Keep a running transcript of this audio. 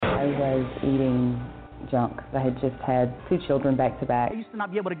was eating junk. I had just had 2 children back to back. I used to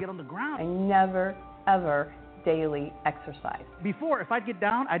not be able to get on the ground. I never, ever daily exercise. Before, if I'd get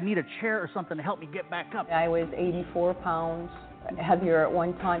down, I'd need a chair or something to help me get back up. I was 84 pounds heavier at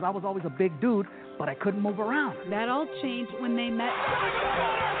one time. I was always a big dude, but I couldn't move around. That all changed when they met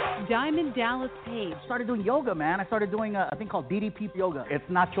Diamond Dallas Page. I started doing yoga, man. I started doing a thing called DDP yoga. It's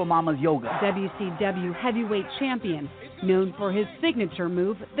not your mama's yoga. WCW heavyweight champion, known for his signature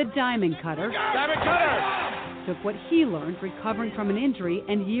move, the Diamond Cutter. Diamond Cutter! Took what he learned recovering from an injury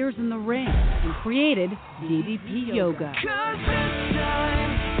and years in the ring and created DDP yoga.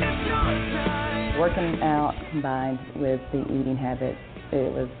 Working out combined with the eating habits,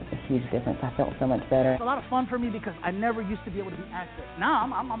 it was a huge difference. I felt so much better. It's a lot of fun for me because I never used to be able to be active. Now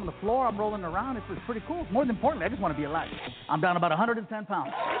I'm on the floor, I'm rolling around. It's pretty cool. More than importantly, I just want to be alive. I'm down about 110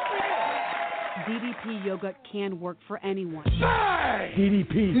 pounds. DDP yoga can work for anyone. Hey!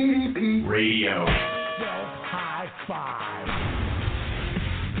 DDP Radio. High five.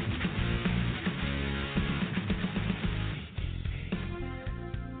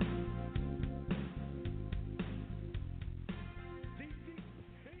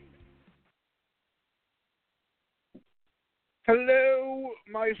 Hello,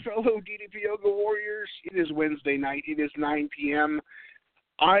 my fellow DDP Yoga Warriors. It is Wednesday night. It is 9 p.m.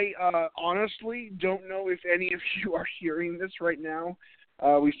 I honestly don't know if any of you are hearing this right now.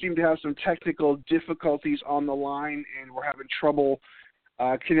 We seem to have some technical difficulties on the line, and we're having trouble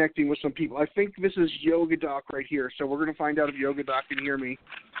connecting with some people. I think this is Yoga Doc right here, so we're going to find out if Yoga Doc can hear me.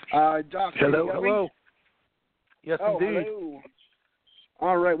 Doc, hello. Yes, indeed. Hello.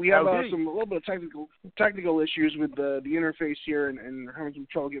 All right, we have a little bit of technical issues with the interface here, and having some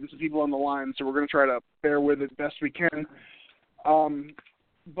trouble getting some people on the line. So we're going to try to bear with it best we can.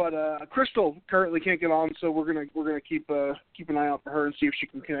 But Crystal currently can't get on, so we're gonna keep an eye out for her and see if she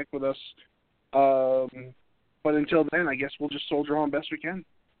can connect with us. But until then, I guess we'll just soldier on best we can.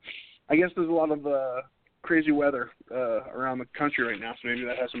 I guess there's a lot of crazy weather around the country right now, so maybe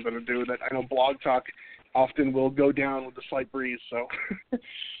that has something to do with it. I know Blog Talk often will go down with a slight breeze. So,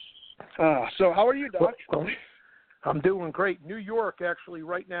 so how are you, Doc? Well, I'm doing great. New York, actually,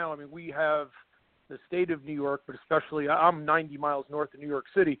 right now. I mean, we have the state of New York, but especially I'm 90 miles north of New York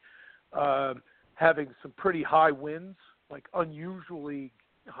City, having some pretty high winds, like unusually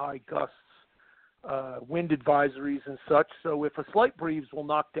high gusts, wind advisories and such. So if a slight breeze will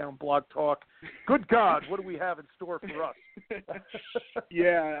knock down Blog Talk, good God, what do we have in store for us?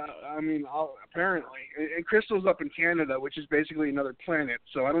 Yeah, I mean, apparently, and Crystal's up in Canada, which is basically another planet.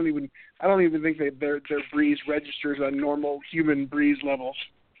 So I don't even think their breeze registers on normal human breeze levels.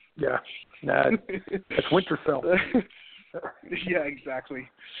 Yeah, it's Winterfell. Yeah, exactly.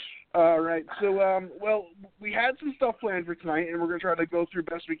 All right. So, well, we had some stuff planned for tonight, and we're going to try to go through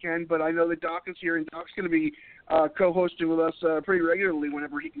best we can. But I know that Doc is here, and Doc's going to be co-hosting with us pretty regularly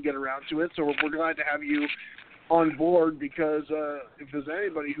whenever he can get around to it. So we're glad to have you on board because if there's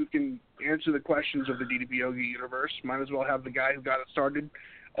anybody who can answer the questions of the DDP Yoga universe, might as well have the guy who got it started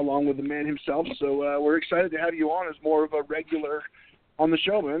along with the man himself. So we're excited to have you on as more of a regular on the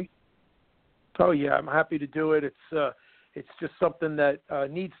show, man. Oh, yeah, I'm happy to do it. It's just something that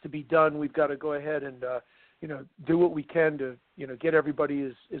needs to be done. We've got to go ahead and, do what we can to, get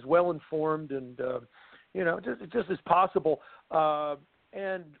everybody as well informed and, just as possible.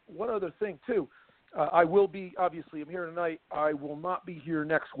 And one other thing, too, I will be, obviously, I'm here tonight. I will not be here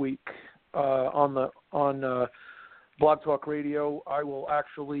next week on Blog Talk Radio. I will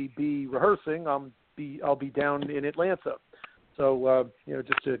actually be rehearsing. I'll be down in Atlanta. So,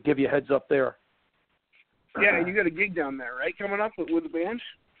 just to give you a heads up there. Yeah, and you got a gig down there, right, coming up with the band?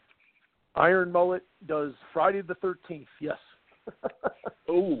 Iron Mullet does Friday the 13th, yes.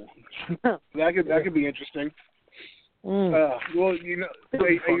 Oh, that could be interesting. Well, are you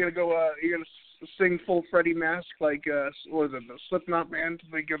gonna go? You're gonna sing full Freddy mask like what is it, the Slipknot band?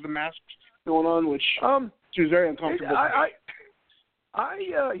 They give the masks going on, which she was very uncomfortable.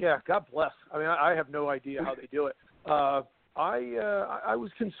 Yeah, God bless. I mean, I have no idea how they do it. I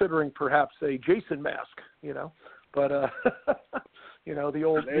was considering perhaps a Jason mask, but the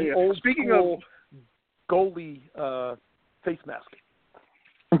old speaking school of goalie face mask.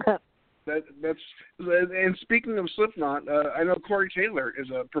 And speaking of Slipknot, I know Corey Taylor is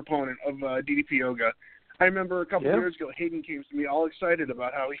a proponent of DDP Yoga. I remember a couple of years ago, Hayden came to me all excited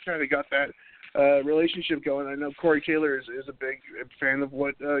about how he kind of got that relationship going. I know Corey Taylor is a big fan of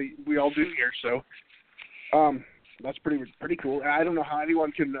what we all do here, so that's pretty cool. I don't know how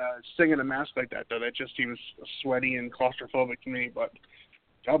anyone can sing in a mask like that, though. That just seems sweaty and claustrophobic to me, but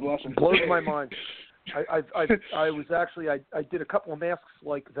God bless him. Blows my mind. I was actually I did a couple of masks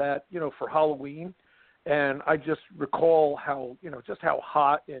like that, for Halloween, and I just recall how just how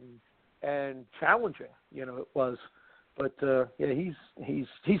hot and challenging it was. But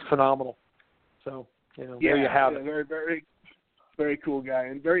he's phenomenal. So there you have it. Very very very cool guy,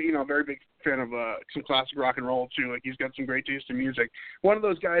 and very very big fan of some classic rock and roll too. Like he's got some great taste in music. One of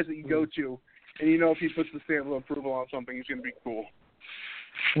those guys that you go to, and if he puts the stamp of approval on something, he's going to be cool.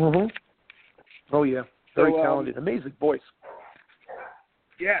 Mhm. Oh yeah, very talented, amazing voice.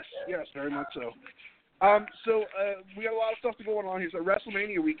 Yes, very much so. We got a lot of stuff going on here. So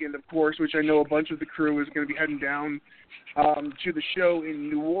WrestleMania weekend, of course, which I know a bunch of the crew is going to be heading down to the show in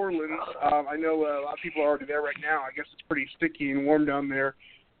New Orleans. I know a lot of people are already there right now. I guess it's pretty sticky and warm down there.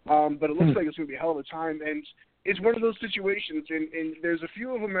 But it looks like it's going to be a hell of a time. And it's one of those situations, and there's a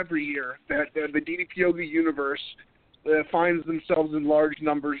few of them every year, that the DDP Yoga universe finds themselves in large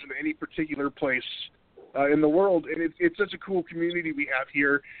numbers in any particular place in the world. And it's such a cool community we have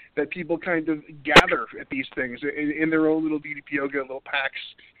here that people kind of gather at these things in their own little DDP Yoga little packs.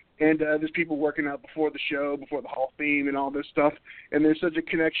 And there's people working out before the show, before the Hall of Fame and all this stuff. And there's such a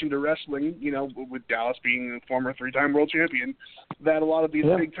connection to wrestling, with Dallas being a former 3-time world champion, that a lot of these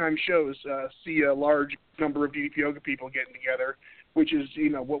big-time shows see a large number of DDP Yoga people getting together, which is,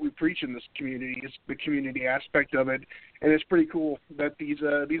 what we preach in this community, is the community aspect of it. And it's pretty cool that these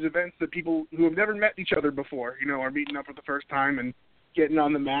events that people who have never met each other before, are meeting up for the first time and getting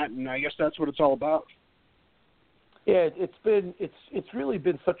on the mat. And I guess that's what it's all about. Yeah, it's really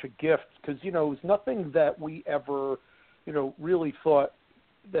been such a gift because, it was nothing that we ever, really thought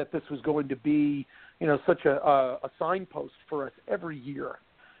that this was going to be, such a signpost for us every year.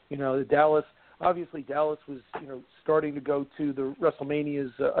 Dallas was, starting to go to the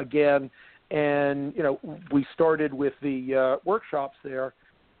WrestleManias again, and, we started with the workshops there,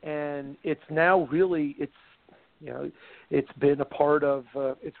 and it's now really, it's been a part of,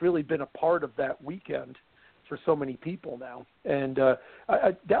 it's really been a part of that weekend for so many people now. And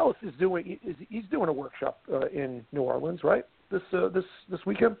Dallas is doing a workshop in New Orleans, right? This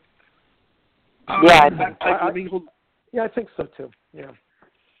weekend. Yeah, I think so too. Yeah.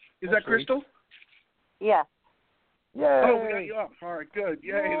 Is that Crystal? Yeah. Yeah. Oh, we got you up. All right, good.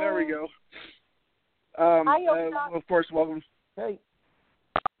 Yay, there we go. Of course, welcome. Hey.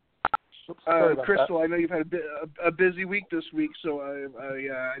 Sorry about Crystal, that. I know you've had a busy week this week, so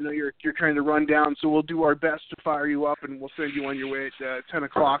I know you're trying to run down. So we'll do our best to fire you up, and we'll send you on your way at 10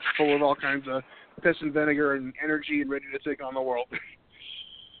 o'clock, full of all kinds of piss and vinegar and energy, and ready to take on the world.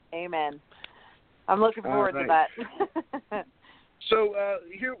 Amen. I'm looking forward to that. So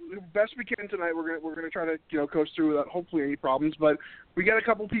here, best we can tonight. We're gonna try to coast through without hopefully any problems. But we got a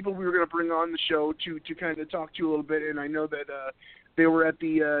couple people we were gonna bring on the show to kind of talk to you a little bit, and I know that they were at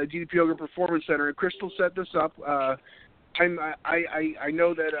the DDP Yoga Performance Center, and Crystal set this up. I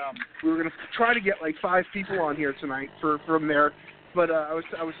know that we were gonna try to get like 5 people on here tonight from there. But I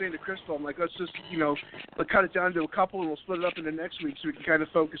was saying to Crystal, I'm like, let's just let's cut it down to a couple, and we'll split it up into next week so we can kind of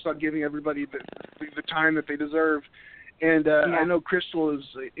focus on giving everybody the time that they deserve. And I know Crystal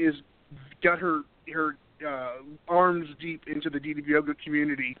is got her arms deep into the DDP Yoga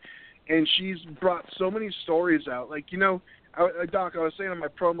community, and she's brought so many stories out. Like, Doc, I was saying on my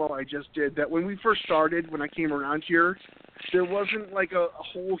promo I just did that when we first started, when I came around here, there wasn't like a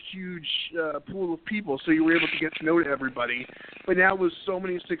whole huge pool of people, so you were able to get to know everybody. But now with so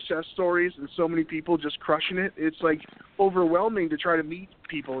many success stories and so many people just crushing it, it's like overwhelming to try to meet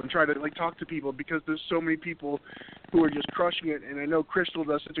people and try to like talk to people because there's so many people who are just crushing it. And I know Crystal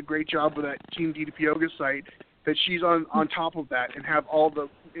does such a great job with that Team DDP Yoga site that she's on top of that and have all the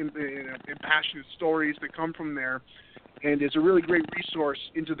impassioned stories that come from there. And it's a really great resource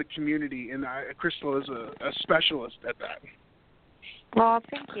into the community, and Crystal is a specialist at that. Well,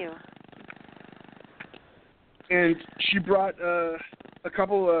 thank you. And she brought a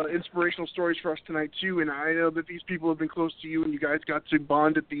couple inspirational stories for us tonight, too, and I know that these people have been close to you, and you guys got to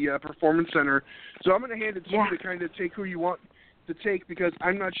bond at the Performance Center. So I'm going to hand it to you to kind of take who you want to take, because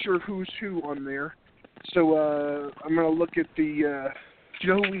I'm not sure who's who on there. So I'm going to look at the do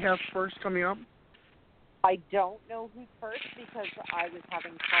you know who we have first coming up? I don't know who's first because I was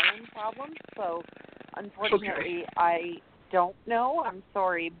having phone problems, so unfortunately I don't know. I'm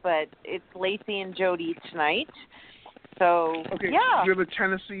sorry, but it's Lacey and Jody tonight. So, yeah. Do you have a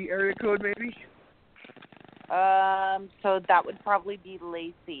Tennessee area code maybe? So that would probably be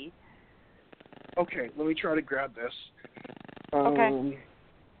Lacey. Okay, let me try to grab this. Okay.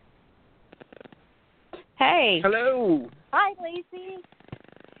 Hey. Hello. Hi, Lacey.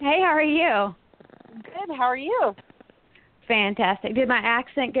 Hey, how are you? Good. How are you? Fantastic. Did my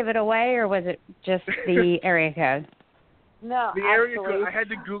accent give it away, or was it just the area code? No, the area code. I had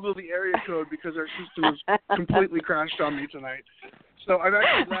to Google the area code because our system was completely crashed on me tonight. So I'm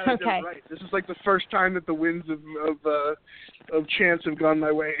actually glad I did it right. This is like the first time that the winds of chance have gone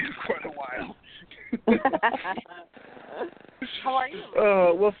my way in quite a while. How are you?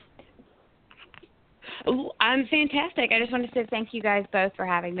 Well. I'm fantastic. I just wanted to say thank you guys both for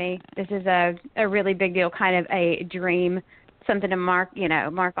having me. This is a really big deal, kind of a dream, something to mark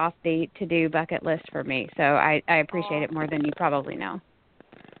off the to-do bucket list for me. So I appreciate it more than you probably know.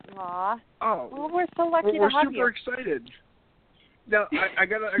 Aw. Oh. Well, we're so lucky to we're have you. super excited. Now I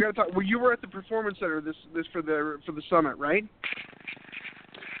gotta talk. Well, you were at the Performance Center this for the summit, right?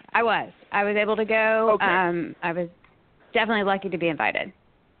 I was able to go. Okay. I was definitely lucky to be invited.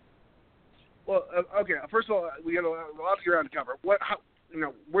 Well, okay. First of all, we got a lot of ground to cover.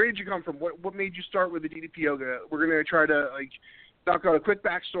 Where did you come from? What made you start with the DDP yoga? We're gonna try to knock out a quick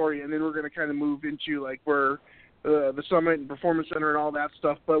backstory, and then we're gonna kind of move into where the summit and Performance Center and all that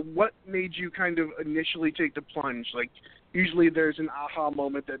stuff. But what made you kind of initially take the plunge? Usually there's an aha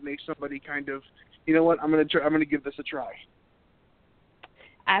moment that makes somebody kind of, you know what, I'm gonna give this a try.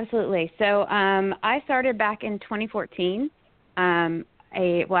 Absolutely. So I started back in 2014.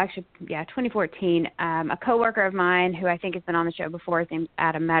 2014. A coworker of mine who I think has been on the show before, his name's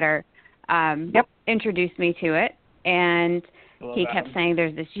Adam Metter, introduced me to it, and he kept saying,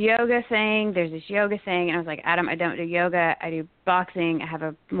 "There's this yoga thing," and I was like, "Adam, I don't do yoga. I do boxing. I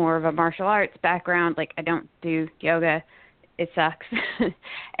have more of a martial arts background. I don't do yoga. It sucks."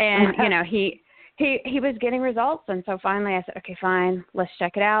 And he was getting results, and so finally I said, "Okay, fine, let's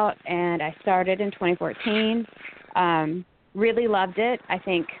check it out." And I started in 2014. Really loved it. I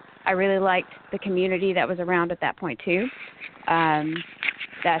think I really liked the community that was around at that point too.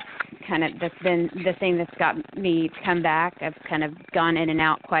 That's been the thing that's got me to come back. I've kind of gone in and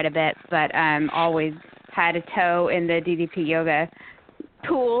out quite a bit, but always had a toe in the DDP yoga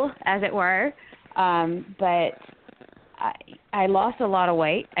pool, as it were. But I lost a lot of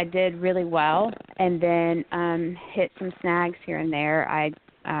weight. I did really well, and then hit some snags here and there. I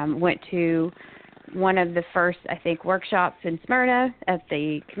went to one of the first, I think, workshops in Smyrna at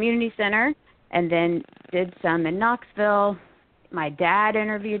the community center, and then did some in Knoxville. My dad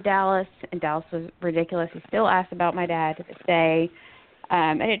interviewed Dallas, and Dallas was ridiculous. He still asks about my dad to this day.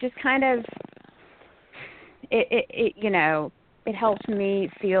 And it just kind of, it helped me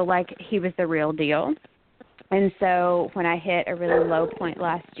feel like he was the real deal. And so when I hit a really low point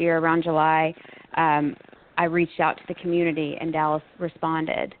last year around July, I reached out to the community, and Dallas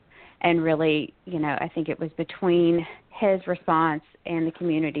responded. And really, I think it was between his response and the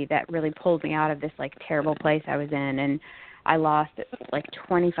community that really pulled me out of this terrible place I was in. And I lost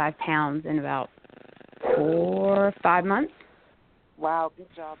 25 pounds in about 4 or 5 months. Wow,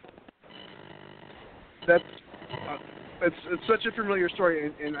 good job. That's it's such a familiar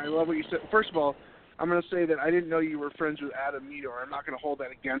story, and I love what you said. First of all, I'm going to say that I didn't know you were friends with Adam Meador. I'm not going to hold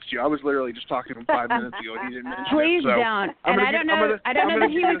that against you. I was literally just talking to him 5 minutes ago. He didn't mention Please it. So don't. And I don't know that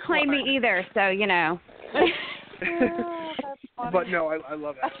he would claim me either. So But no, I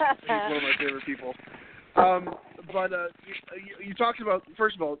love Adam. He's one of my favorite people. But you talked about,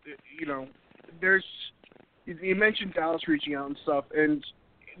 first of all, you mentioned Dallas reaching out and stuff, and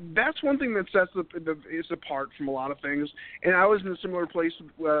that's one thing that sets is apart from a lot of things. And I was in a similar place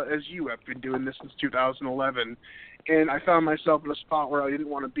as you have been doing this since 2011, and I found myself in a spot where I didn't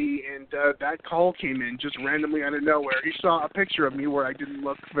want to be. And that call came in just randomly out of nowhere. He saw a picture of me where I didn't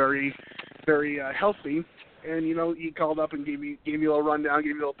look very, very healthy, and he called up and gave me a little rundown,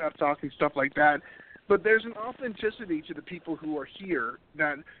 gave me a little pep talk and stuff like that. But there's an authenticity to the people who are here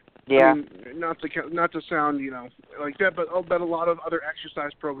that. Yeah. I mean, not to sound like that, but a lot of other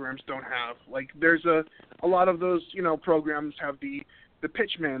exercise programs don't have. There's a lot of those programs have the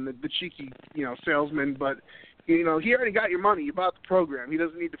pitch man, the cheeky salesman, but he already got your money. You bought the program. He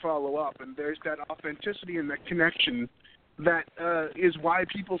doesn't need to follow up. And there's that authenticity and that connection that is why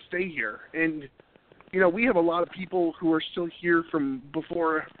people stay here. And we have a lot of people who are still here from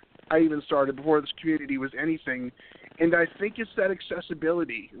before I even started, before this community was anything. And I think it's that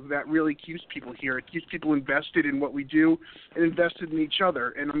accessibility that really keeps people here. It keeps people invested in what we do and invested in each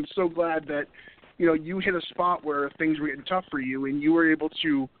other. And I'm so glad that, you hit a spot where things were getting tough for you, and you were able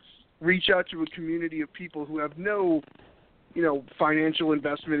to reach out to a community of people who have no, financial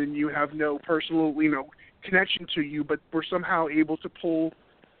investment in you, have no personal, connection to you, but were somehow able to pull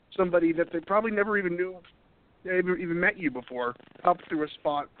somebody that they probably never even knew, even met you before, up through a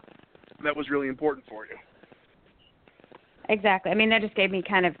spot that was really important for you. Exactly. I mean, that just gave me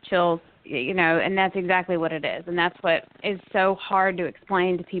kind of chills and that's exactly what it is. And that's what is so hard to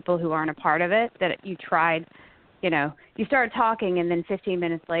explain to people who aren't a part of it, that you tried, you start talking and then 15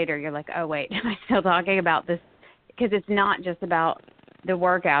 minutes later you're like, oh, wait, am I still talking about this? Because it's not just about the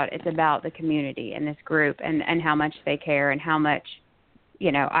workout, it's about the community and this group and how much they care and how much,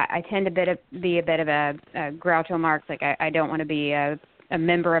 I tend to be a bit of a Groucho Marx. Like I don't want to be a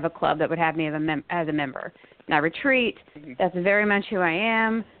member of a club that would have me as a member. And I retreat. That's very much who I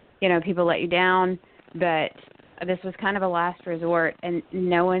am. People let you down, but this was kind of a last resort, and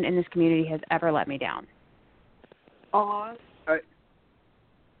no one in this community has ever let me down. I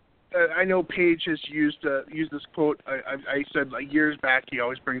know Paige has used this quote. I said like years back. He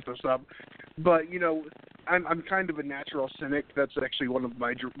always brings this up, but I'm kind of a natural cynic. That's actually one of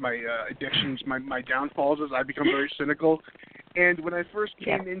my addictions. My downfalls is I become very cynical. And when I first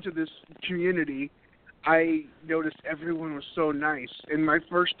came into this community, I noticed everyone was so nice. And my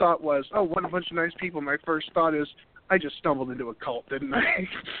first thought was, oh, what a bunch of nice people. My first thought is, I just stumbled into a cult, didn't I?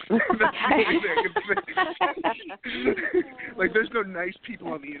 That's the only thing I can say. Like, there's no nice people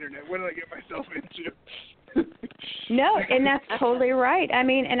on the internet. What did I get myself into? No, and that's totally right. I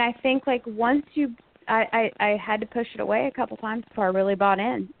mean, and I think, like, once I had to push it away a couple times before I really bought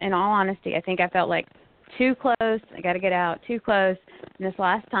in all honesty. I think I felt like too close, I got to get out, too close. And this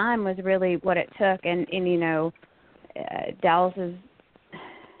last time was really what it took. And Dallas's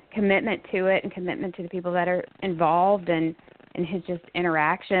commitment to it and commitment to the people that are involved and his just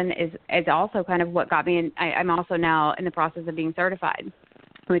interaction is also kind of what got me in. I'm also now in the process of being certified,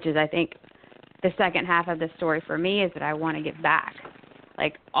 which is, I think, the second half of the story for me is that I want to get back.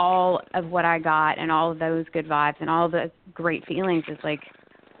 Like, all of what I got and all of those good vibes and all the great feelings is, like,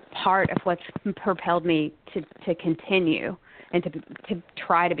 part of what's propelled me to continue and to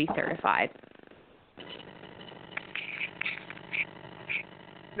try to be certified.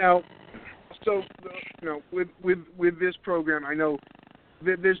 Now, so with this program, I know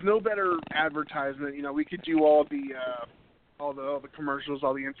there's no better advertisement. We could do all the commercials,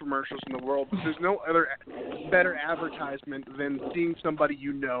 all the infomercials in the world, but there's no other better advertisement than seeing somebody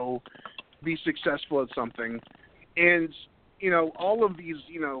be successful at something. And all of these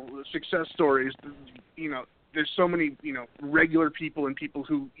success stories, there's so many regular people and people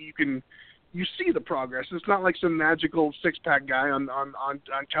who you see the progress. It's not like some magical six-pack guy on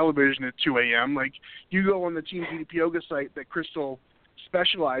television at 2 a.m. Like, you go on the Team DDP Yoga site that Crystal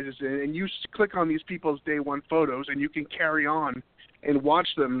specializes in, and you click on these people's day one photos, and you can carry on and watch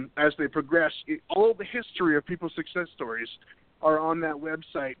them as they progress. All the history of people's success stories are on that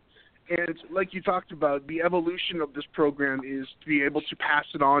website. And like you talked about, the evolution of this program is to be able to pass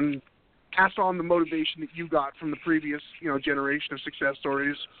on the motivation that you got from the previous generation of success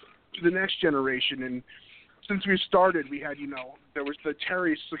stories to the next generation. And since we started, we had, there was the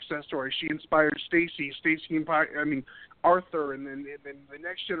Terry success story. She inspired Stacy inspired, Arthur, and then the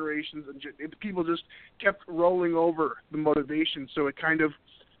next generations, and people just kept rolling over the motivation. So it kind of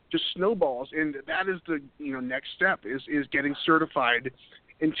just snowballs, and that is the next step is getting certified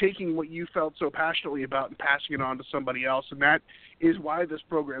and taking what you felt so passionately about and passing it on to somebody else. And that is why this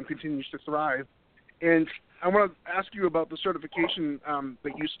program continues to thrive. And I want to ask you about the certification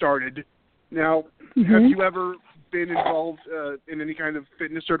that you started. Now, have you ever been involved in any kind of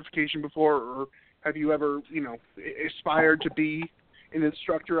fitness certification before, or have you ever, aspired to be an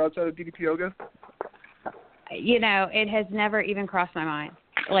instructor outside of DDP Yoga? It has never even crossed my mind.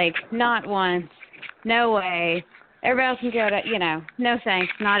 Like, not once. No way. Everybody else can go to, no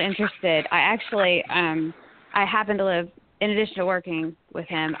thanks, not interested. I actually, I happen to live, in addition to working with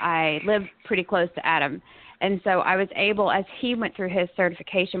him, I live pretty close to Adam. And so I was able, as he went through his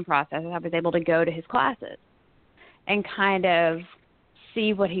certification process, I was able to go to his classes and kind of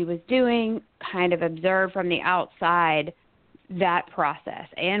see what he was doing, kind of observe from the outside that process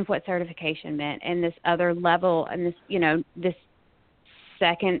and what certification meant, and this other level and this, this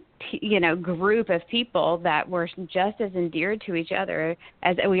second, group of people that were just as endeared to each other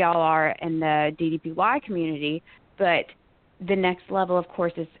as we all are in the DDPY community. But the next level, of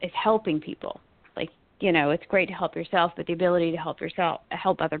course, is helping people. Like, it's great to help yourself, but the ability to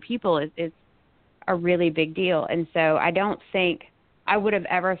help other people is a really big deal. And so I don't think I would have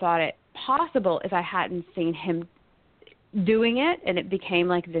ever thought it possible if I hadn't seen him doing it, and it became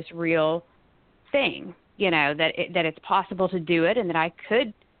like this real thing, that it's possible to do it, and that I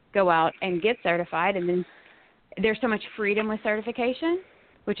could go out and get certified. And then there's so much freedom with certification,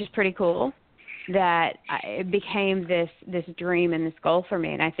 which is pretty cool, that it became this dream and this goal for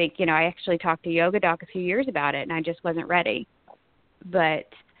me. And I think, I actually talked to Yoga Doc a few years about it, and I just wasn't ready. But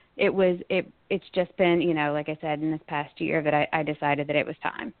it's just been, like I said, in this past year that I decided that it was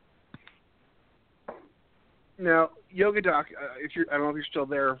time. Now, Yoga Doc, I don't know if you're still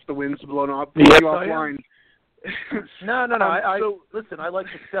there, if the wind's blown off, yes, offline. No. Listen, I like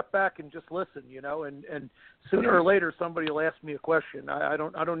to step back and just listen, and sooner or later somebody will ask me a question. I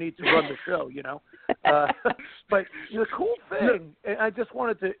don't need to run the show, But the cool thing, and I just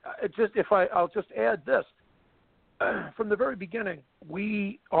wanted to I'll just add this. From the very beginning,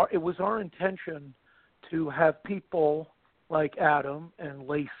 it was our intention to have people like Adam and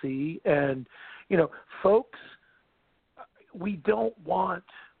Lacey and folks. We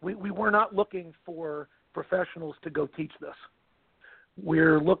were not looking for professionals to go teach this. We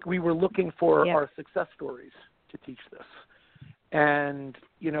were looking for our success stories to teach this. And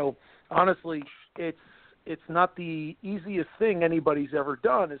honestly, it's not the easiest thing anybody's ever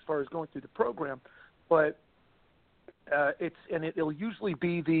done as far as going through the program, but it'll usually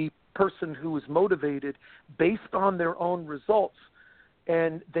be the person who is motivated based on their own results,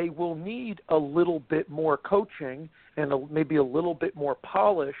 and they will need a little bit more coaching and maybe a little bit more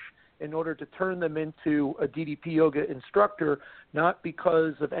polish in order to turn them into a DDP yoga instructor, not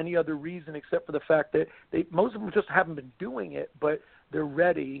because of any other reason except for the fact that most of them just haven't been doing it, but they're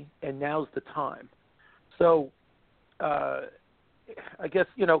ready, and now's the time. So I guess,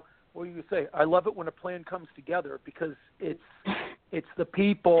 what do you say? I love it when a plan comes together because it's the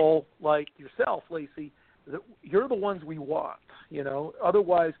people like yourself, Lacey, that you're the ones we want,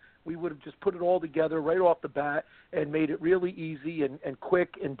 Otherwise, we would have just put it all together right off the bat and made it really easy and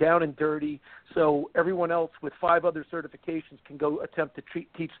quick and down and dirty so everyone else with 5 other certifications can go attempt to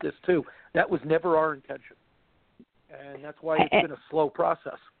teach this too. That was never our intention. And that's why it's been a slow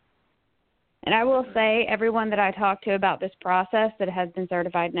process. And I will say, everyone that I talk to about this process that has been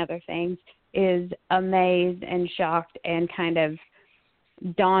certified in other things is amazed and shocked and kind of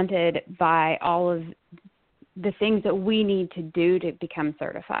daunted by all of the things that we need to do to become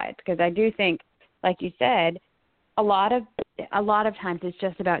certified. Because I do think, like you said, a lot of times it's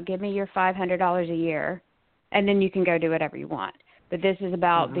just about give me your $500 a year, and then you can go do whatever you want. But this is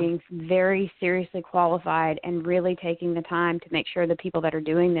about being very seriously qualified and really taking the time to make sure the people that are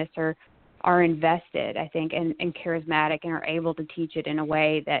doing this are invested, I think, and charismatic and are able to teach it in a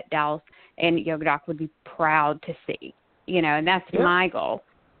way that Dallas and Yoga Doc would be proud to see, and that's my goal.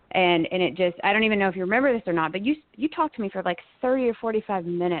 And it just, I don't even know if you remember this or not, but you talked to me for like 30 or 45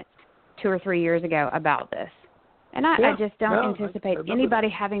 minutes 2 or 3 years ago about this. And I just don't anticipate anybody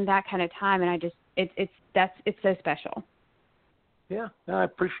having that kind of time, and it's so special. Yeah, no, I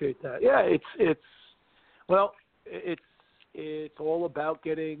appreciate that. Yeah, it's all about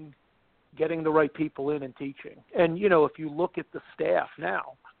getting the right people in and teaching. And if you look at the staff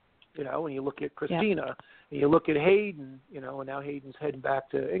now, and you look at Christina, and you look at Hayden, and now Hayden's heading back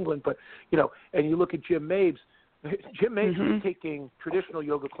to England, but and you look at Jim Mabes. Jim Mabes was taking traditional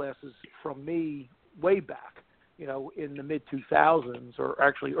yoga classes from me way back, in the mid 2000s or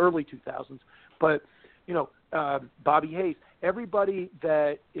actually early 2000s. But Bobby Hayes, everybody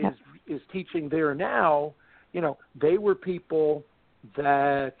that is teaching there now, they were people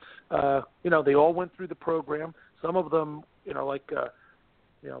that they all went through the program. Some of them,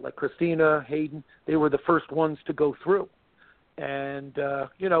 like Christina, Hayden, they were the first ones to go through. And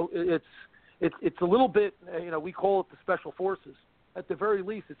it's a little bit, we call it the Special Forces. At the very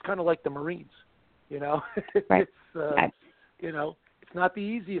least, it's kind of like the Marines. Right. It's not the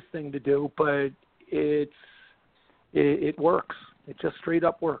easiest thing to do, but it works. It just straight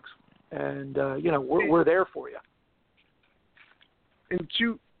up works. And we're there for you. And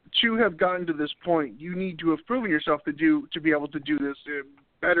to have gotten to this point, you need to have proven yourself to be able to do this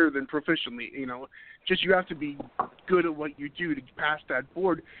better than proficiently. Just you have to be good at what you do to pass that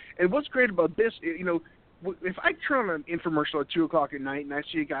board. And what's great about this, if I turn on an infomercial at 2:00 at night and I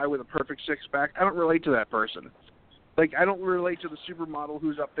see a guy with a perfect six-pack, I don't relate to that person. Like, I don't relate to the supermodel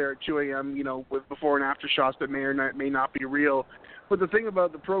who's up there at 2 a.m., with before and after shots that may or may not be real. But the thing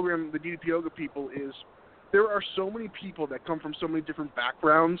about the program, the DDP Yoga people, is there are so many people that come from so many different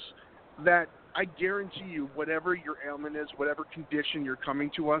backgrounds that I guarantee you, whatever your ailment is, whatever condition you're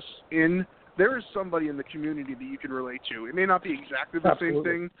coming to us in, there is somebody in the community that you can relate to. It may not be exactly the same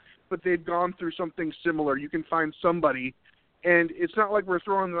thing, but they've gone through something similar. You can find somebody, and it's not like we're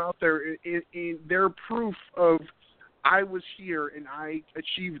throwing them out there. They're proof of, I was here and I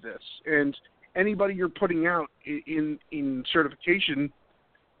achieved this. And anybody you're putting out in certification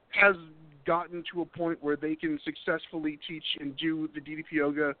has gotten to a point where they can successfully teach and do the DDP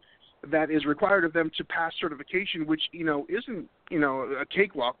yoga that is required of them to pass certification, which, isn't, a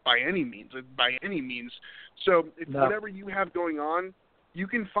cakewalk by any means. So whatever you have going on, you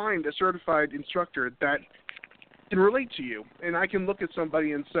can find a certified instructor that can relate to you, and I can look at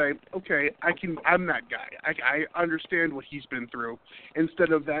somebody and say, okay, I'm that guy. I understand what he's been through,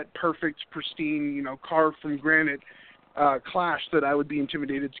 instead of that perfect, pristine, carved from granite class that I would be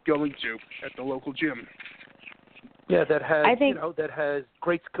intimidated going to at the local gym. Yeah, that has that has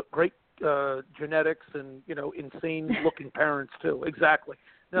great genetics and insane looking parents too. Exactly.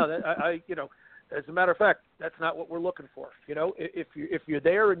 No, that I as a matter of fact, that's not what we're looking for. If you're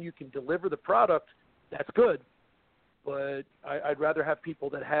there and you can deliver the product, that's good. But I'd rather have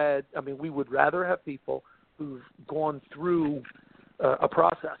people we would rather have people who've gone through a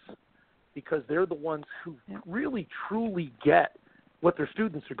process, because they're the ones who really, truly get what their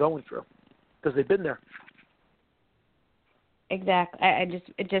students are going through, because they've been there. Exactly. I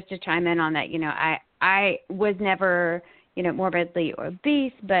just to chime in on that, I was never, morbidly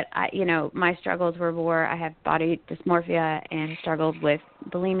obese, but my struggles were more, I have body dysmorphia and struggled with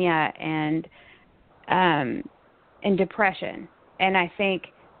bulimia and depression. And I think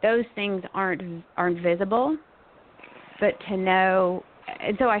those things aren't visible, but to know,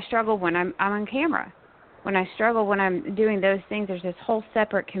 and so I struggle when I'm on camera. When I struggle when I'm doing those things, there's this whole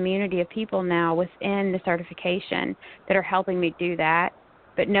separate community of people now within the certification that are helping me do that.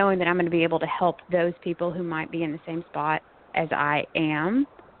 But knowing that I'm going to be able to help those people who might be in the same spot as I am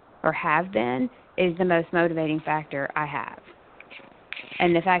or have been is the most motivating factor I have.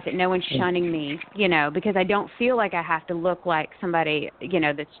 And the fact that no one's shunning me, because I don't feel like I have to look like somebody,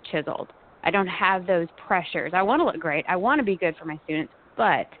 that's chiseled. I don't have those pressures. I want to look great. I want to be good for my students,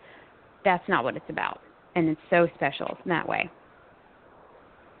 but that's not what it's about. And it's so special in that way.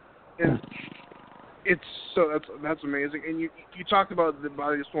 And it's so that's amazing. And you talked about the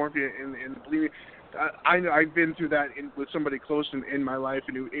body dysmorphia and bulimia. I've been through that with somebody close in my life,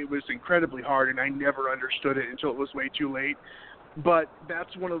 and it was incredibly hard, and I never understood it until it was way too late. But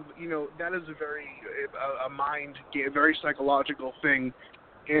that's one of that is a mind game, a very psychological thing,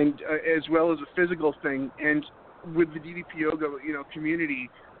 and as well as a physical thing. And with the DDP yoga community,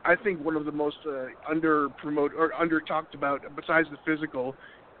 I think one of the most under talked about, besides the physical,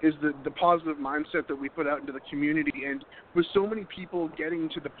 is the positive mindset that we put out into the community. And with so many people getting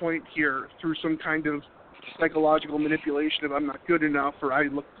to the point here through some kind of psychological manipulation of I'm not good enough, or I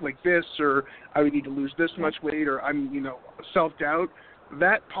look like this, or I would need to lose this much weight, or I'm self-doubt,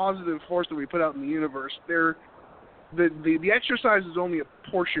 that positive force that we put out in the universe, the exercise is only a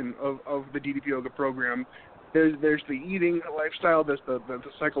portion of the DDP yoga program. There's the eating lifestyle, there's the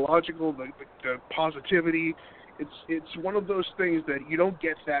psychological, the positivity. It's one of those things that you don't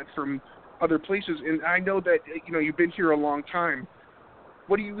get that from other places. And I know that you've been here a long time.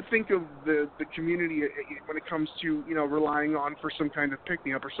 What do you think of the community when it comes to relying on for some kind of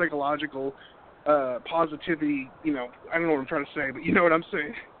pick-me-up or psychological positivity? I don't know what I'm trying to say, but you know what I'm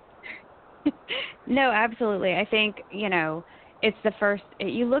saying. No, absolutely. I think it's the first.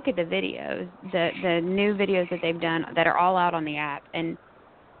 You look at the videos, the new videos that they've done that are all out on the app, and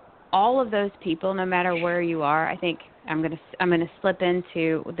all of those people, no matter where you are, I think I'm gonna slip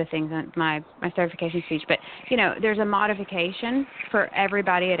into the things on my certification speech. But there's a modification for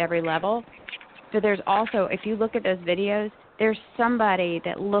everybody at every level. So there's also, if you look at those videos, there's somebody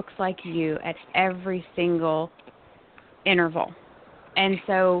that looks like you at every single interval, and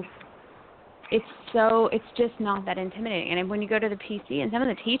so it's just not that intimidating. And when you go to the PC, and some of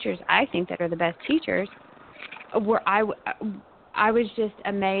the teachers I think that are the best teachers, where I was just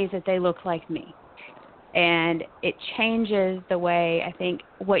amazed that they look like me. And it changes the way I think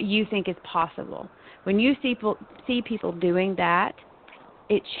what you think is possible. When you see people doing that,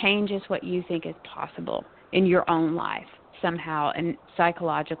 it changes what you think is possible in your own life somehow, and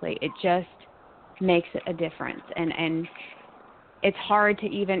psychologically it just makes a difference. And it's hard to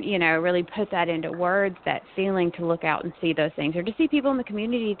even, really put that into words, that feeling to look out and see those things, or to see people in the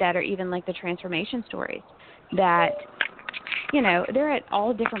community that are even like the transformation stories that, they're at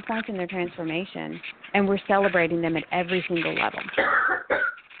all different points in their transformation, and we're celebrating them at every single level.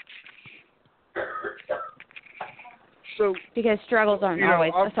 So, because struggles aren't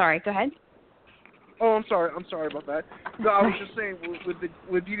always. Sorry, go ahead. Oh, I'm sorry about that. No, I was just saying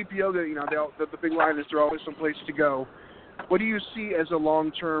with DDP yoga, the big line is there's always some place to go. What do you see as a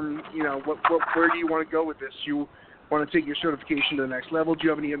long-term, where do you want to go with this? You want to take your certification to the next level? Do you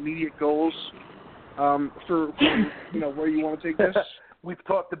have any immediate goals for where you want to take this? We've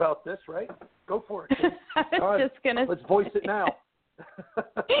talked about this, right? Go for it. Let's voice it now.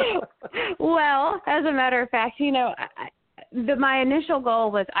 Well, as a matter of fact, my initial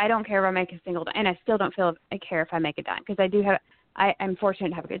goal was I don't care if I make a single dime, and I still don't care if I make a dime, because I'm fortunate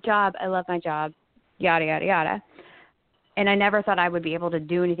to have a good job. I love my job, yada, yada, yada. and I never thought I would be able to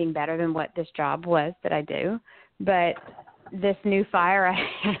do anything better than what this job was that I do. But this new fire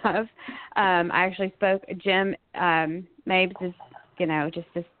I have, I actually spoke, Jim Mabes is, just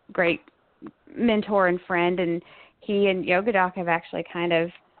this great mentor and friend, and he and Yoga Doc have actually kind of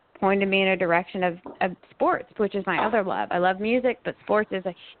pointed me in a direction of sports, which is my other love. I love music, but sports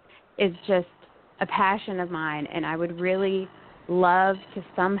is just a passion of mine, and I would really love to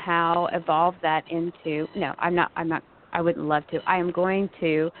somehow evolve that into, I wouldn't love to. I am going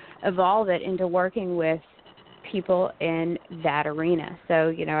to evolve it into working with people in that arena.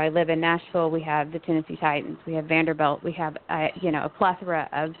 So, I live in Nashville. We have the Tennessee Titans. We have Vanderbilt. We have, a plethora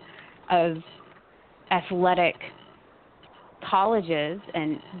of athletic colleges,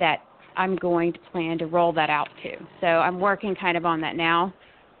 and that I'm going to plan to roll that out to. So I'm working kind of on that now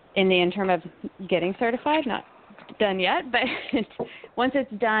in the interim of getting certified. Not done yet, but once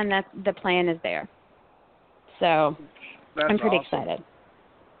it's done, the plan is there. So I'm pretty excited.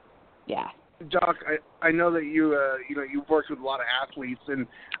 Yeah. Doc, I know that you've worked with a lot of athletes, and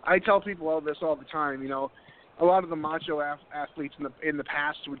I tell people all this all the time. A lot of the macho athletes in the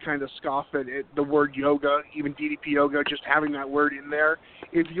past would kind of scoff at the word yoga, even DDP yoga, just having that word in there.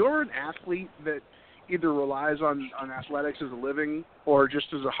 If you're an athlete that either relies on athletics as a living or just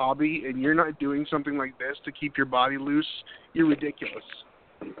as a hobby, and you're not doing something like this to keep your body loose, you're ridiculous.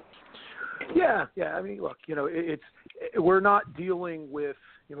 Yeah. I mean, look, we're not dealing with,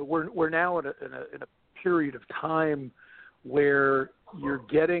 we're now in a period of time where you're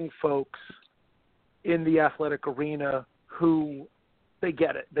getting folks in the athletic arena who they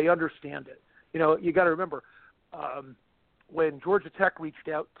get it, they understand it. You got to remember, when Georgia Tech reached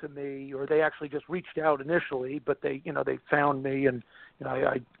out to me, or they actually just reached out initially, but they found me, and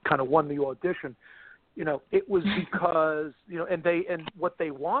I kind of won the audition. It was because and what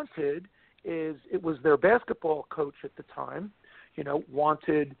they wanted is, it was their basketball coach at the time,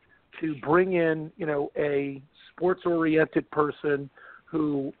 wanted to bring in a sports oriented person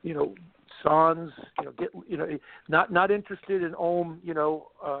who sans, not interested in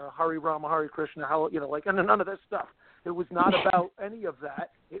Hari Rama, Hari Krishna, none of that stuff. It was not about any of that.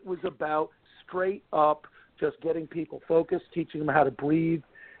 It was about straight up just getting people focused, teaching them how to breathe,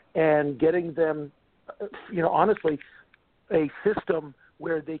 and getting them, honestly, a system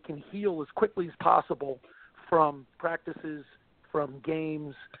where they can heal as quickly as possible from practices, from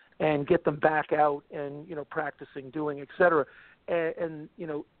games, and get them back out and, practicing, doing, et cetera. And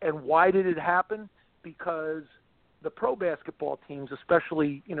why did it happen? Because the pro basketball teams,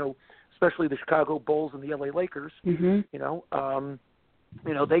 especially the Chicago Bulls and the LA Lakers, mm-hmm.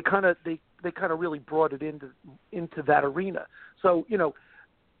 They kind of really brought it into that arena. So,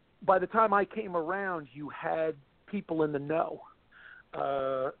 by the time I came around, you had people in the know.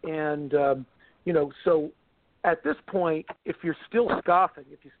 So at this point, if you're still scoffing,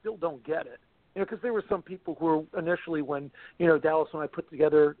 if you still don't get it, because there were some people who were initially, when, Dallas and I put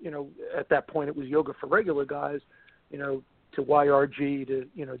together, at that point it was Yoga for Regular Guys, to YRG, to,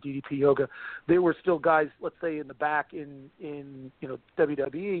 DDP Yoga. There were still guys, let's say, in the back in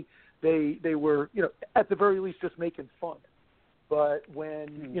WWE, they were, at the very least just making fun. But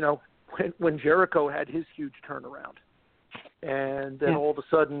when Jericho had his huge turnaround, and then all of a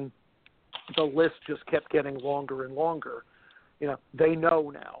sudden the list just kept getting longer and longer, they know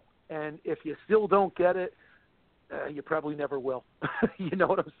now. And if you still don't get it, you probably never will. You know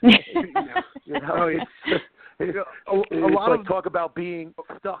what I'm saying? It's a lot of talk about being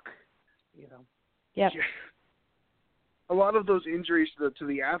stuck. Yeah. A lot of those injuries to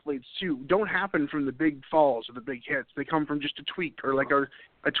the athletes too don't happen from the big falls or the big hits. They come from just a tweak or like a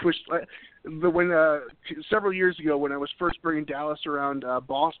twist. When several years ago, when I was first bringing Dallas around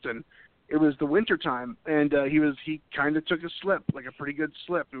Boston, it was the winter time, and he kind of took a slip, like a pretty good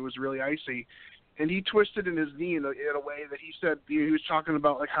slip. It was really icy, and he twisted in his knee in a way that he said, he was talking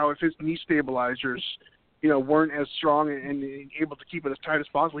about like how if his knee stabilizers, weren't as strong and able to keep it as tight as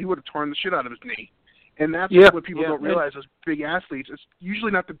possible, he would have torn the shit out of his knee. And that's what people don't realize as big athletes. It's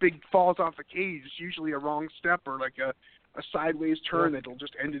usually not the big falls off the cage. It's usually a wrong step or like a sideways turn that'll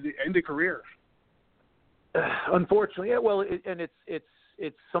just end a career. Unfortunately, well,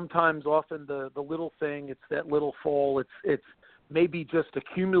 it's sometimes often the little thing. It's that little fall. It's maybe just a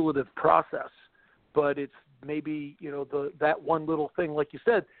cumulative process, but it's maybe that one little thing, like you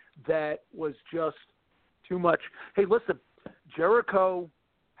said, that was just too much. Hey, listen, Jericho.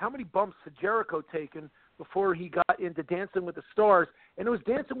 How many bumps had Jericho taken before he got into Dancing with the Stars? And it was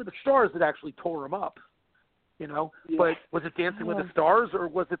Dancing with the Stars that actually tore him up. But was it Dancing with the Stars, or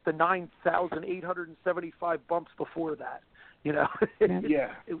was it the 9,875 bumps before that? You know.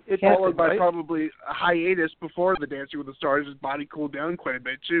 It followed followed by probably a hiatus before the Dancing with the Stars. His body cooled down quite a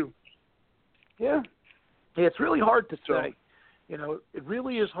bit too. Yeah, it's really hard to say. You know, it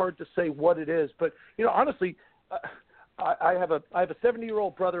really is hard to say what it is. But you know, honestly, I have a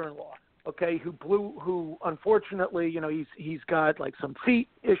 70-year-old brother-in-law. Okay, who unfortunately, you know, he's got like some feet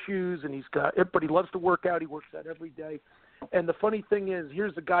issues, and but he loves to work out. He works out every day. And the funny thing is,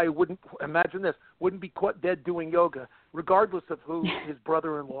 here's a guy who wouldn't be caught dead doing yoga, regardless of who his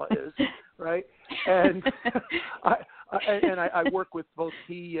brother-in-law is, right? And I work with both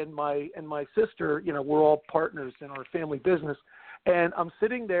he and my sister. You know, we're all partners in our family business. And I'm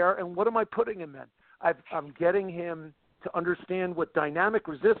sitting there, and what am I putting him in? I'm getting him to understand what dynamic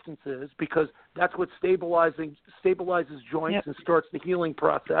resistance is, because that's what stabilizes joints and starts the healing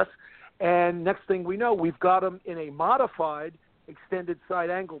process. And next thing we know, we've got him in a modified extended side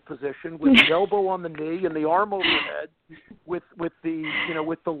angle position with the elbow on the knee and the arm overhead, with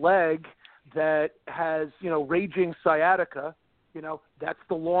the leg that has, you know, raging sciatica. You know, that's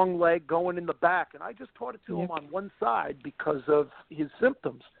the long leg going in the back. And I just taught it to him on one side because of his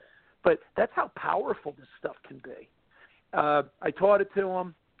symptoms. But that's how powerful this stuff can be. I taught it to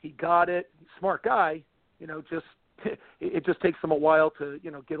him. He got it. Smart guy. You know, it just takes him a while to,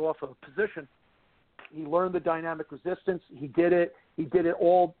 you know, get off a position. He learned the dynamic resistance. He did it. He did it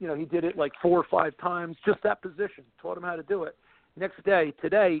all. You know, he did it like 4 or 5 times. Just that position. Taught him how to do it. Next day,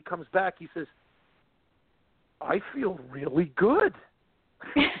 today, he comes back. He says, "I feel really good."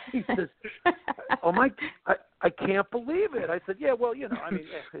 He says, "Oh my, I can't believe it." I said, "Yeah, well, you know, I mean,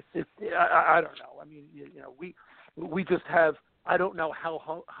 I don't know. I mean, you know, we just have, I don't know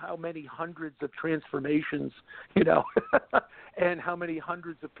how many hundreds of transformations, you know, and how many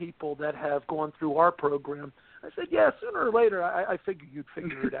hundreds of people that have gone through our program." I said, "Yeah, sooner or later, I figured you'd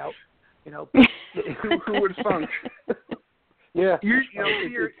figure it out, you know." Who would have thunk? Yeah.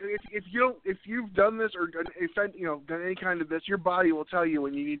 If you've done this or done any kind of this, your body will tell you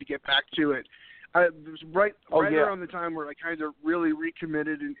when you need to get back to it. It was right around the time where I kind of really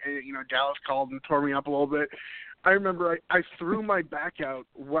recommitted, and you know, Dallas called and tore me up a little bit. I remember I threw my back out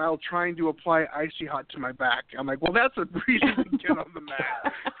while trying to apply Icy Hot to my back. I'm like, well, that's a reason to get on the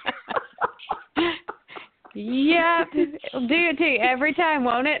mat. Yeah, it'll do it to you every time,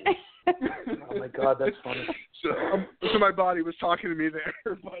 won't it? Oh my God, that's funny. So my body was talking to me there,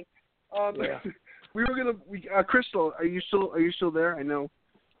 but we were gonna. Crystal, are you still there? I know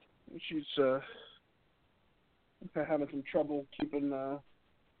she's having some trouble keeping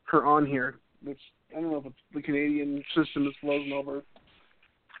her on here. I don't know if it's the Canadian system is floating over.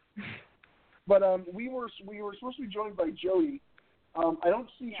 But we were supposed to be joined by Jody. I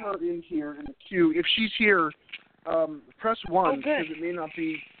don't see her in here in the queue. If she's here, press 1 because it may not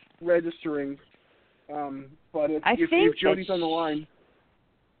be registering. But if Jody's on the line,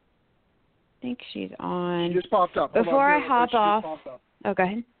 I think she's on. She just popped up. Before I hop off. Oh, go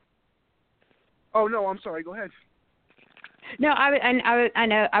ahead. Oh no, I'm sorry. Go ahead. No, I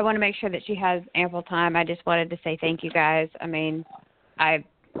know. I want to make sure that she has ample time. I just wanted to say thank you guys. I mean, I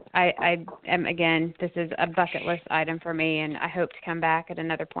am, again, this is a bucket list item for me, and I hope to come back at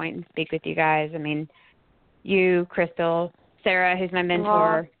another point and speak with you guys. I mean, you, Crystal, Sarah, who's my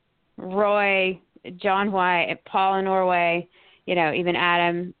mentor, Roy, John White, Paul in Norway, you know, even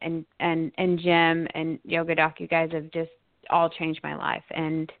Adam and Jim and Yoga Doc, you guys have just all changed my life.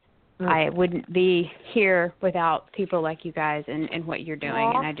 And I wouldn't be here without people like you guys and what you're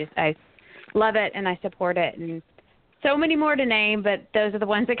doing. And I love it, and I support it. And so many more to name, but those are the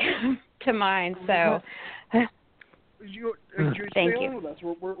ones that come to mind. So thank you. On with us.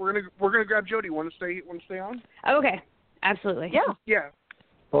 We're gonna grab Jody. Want to stay on? Okay, absolutely. Yeah.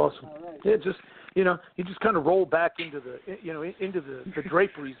 Awesome. Right. Yeah, just you just kind of roll back into the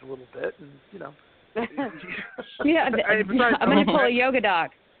draperies a little bit, and you know. Yeah, I'm gonna pull a Yoga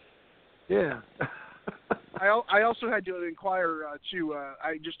Doc. Yeah. I also had to inquire too.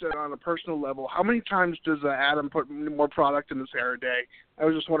 I just on a personal level, how many times does Adam put more product in his hair a day? I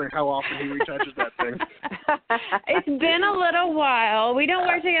was just wondering how often he retouches that thing. It's been a little while. We don't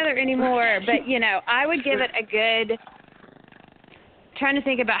work together anymore, but you know, I would give it a good. Trying to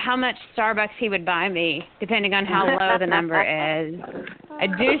think about how much Starbucks he would buy me, depending on how low the number is. I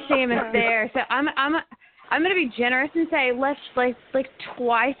do see him as there, so I'm going to be generous and say let's like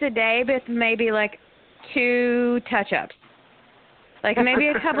twice a day, but maybe like 2 touch-ups. Like maybe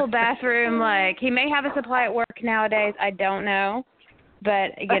a couple bathroom, like he may have a supply at work nowadays. I don't know.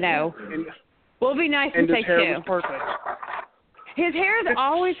 But, you know, we'll be nice and say 2. And his hair was perfect. His hair is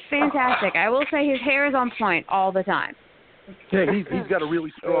always fantastic. I will say his hair is on point all the time. Yeah, he's got a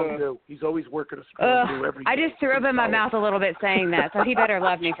really strong do. He's always working a strong do every day. I just threw up in my mouth a little bit saying that, so he better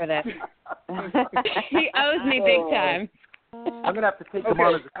love me for this. He owes me big time. I'm going to have to take him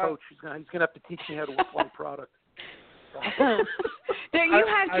on as a coach. He's going to have to teach me how to apply product. You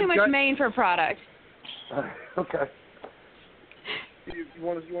have too much Maine for product. Okay. You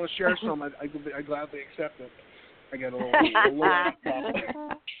want to share some? I gladly accept it. I got a little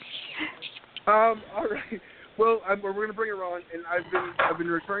all right. Well, we're going to bring her on, and I've been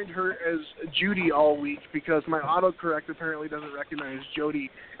referring to her as Judy all week because my autocorrect apparently doesn't recognize Jody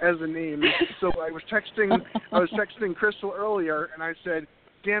as a name. So I was texting Crystal earlier, and I said,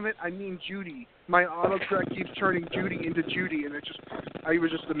 "Damn it, I mean Judy." My autocorrect keeps turning Judy into Judy, and I was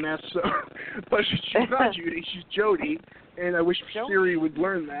just a mess. So, but she's not Judy, she's Jody, and I wish Siri would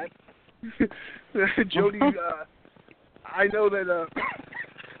learn that. Jody, I know that.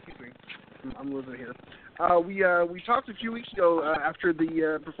 Excuse me, I'm losing here. We talked a few weeks ago after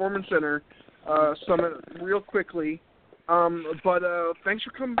the Performance Center summit real quickly, but thanks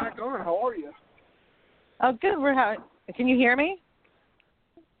for coming back on. How are you? Oh, good. Can you hear me?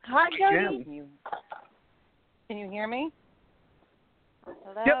 Hi, Jody. Can you hear me?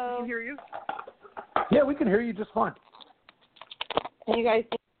 Hello? Yep, we can hear you. Yeah, we can hear you just fine. Can you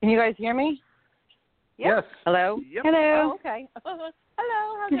guys hear me? Yes. Hello? Yep. Hello. Oh, okay. Hello,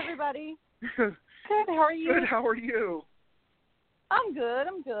 how's everybody? Good, how are you? Good, how are you? I'm good.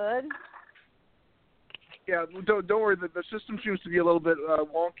 Yeah, don't worry, the system seems to be a little bit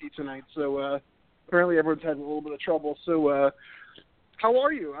wonky tonight, so apparently everyone's having a little bit of trouble. So how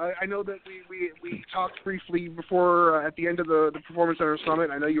are you? I know that we talked briefly before at the end of the Performance Center Summit.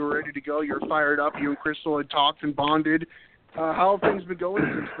 I know you were ready to go. You were fired up. You and Crystal had talked and bonded. How have things been going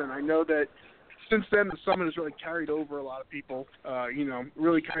since then? I know that since then the summit has really carried over a lot of people,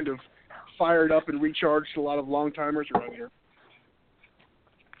 really kind of fired up and recharged a lot of long-timers around here.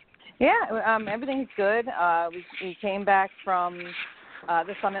 Yeah, everything's good. We came back from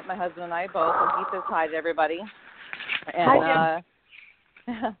the summit, my husband and I both, and he says hi to everybody. And, hi,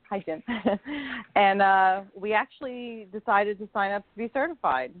 Jim. Hi, Jim. And we actually decided to sign up to be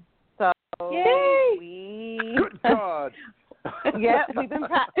certified. So Yay! Good God. Yeah, we've been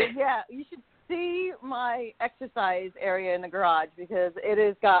you should see my exercise area in the garage because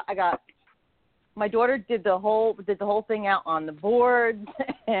my daughter did the whole thing out on the boards,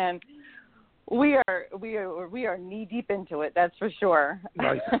 and we are knee deep into it. That's for sure.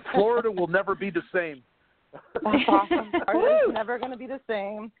 Nice. Florida will never be the same. Florida is never going to be the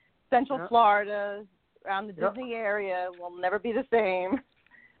same. Central Florida, around the Disney area, will never be the same.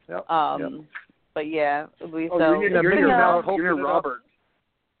 Yep. But yeah, you're near Robert.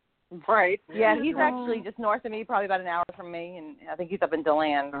 Right. Yeah, he's actually just north of me, probably about an hour from me, and I think he's up in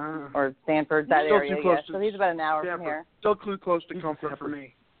DeLand or Stanford, that still area. Yeah. So he's about an hour Stanford. from here. Still too close to comfort for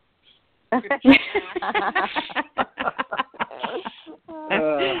me. I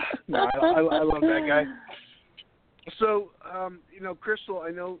love that guy. So, Crystal,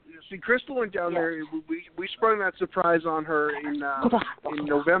 Crystal went down there. We sprung that surprise on her in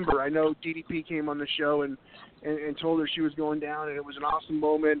November. I know DDP came on the show and told her she was going down, and it was an awesome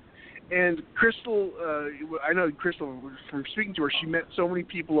moment. And Crystal, I know Crystal, from speaking to her, she met so many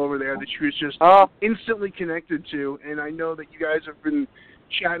people over there that she was just instantly connected to. And I know that you guys have been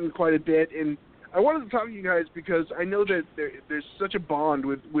chatting quite a bit. And I wanted to talk to you guys because I know that there's such a bond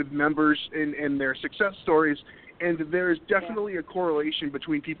with members and their success stories. And there's definitely a correlation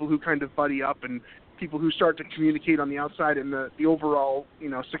between people who kind of buddy up and people who start to communicate on the outside and the overall,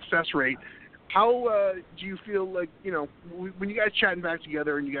 success rate. How do you feel like, when you guys chatting back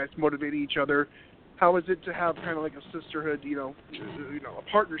together and you guys motivating each other, how is it to have kind of like a sisterhood, a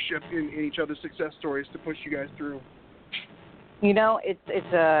partnership in each other's success stories to push you guys through?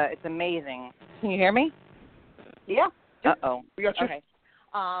 It's amazing. Can you hear me? Yeah. Uh-oh. We got you. Okay.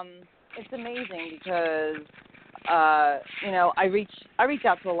 It's amazing because I reach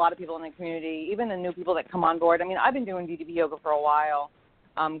out to a lot of people in the community, even the new people that come on board. I mean, I've been doing DDP yoga for a while,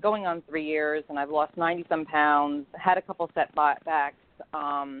 going on 3 years, and I've lost 90-some pounds, had a couple setbacks.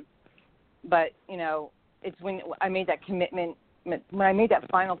 But, it's when I made that commitment, when I made that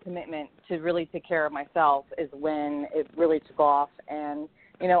final commitment to really take care of myself is when it really took off. And,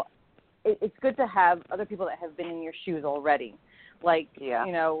 it's good to have other people that have been in your shoes already. Like,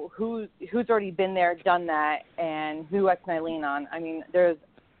 who's already been there, done that, and who can I lean on? I mean, there's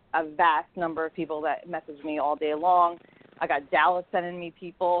a vast number of people that message me all day long. I got Dallas sending me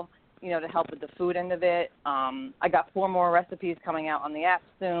people, to help with the food end of it. I got 4 more recipes coming out on the app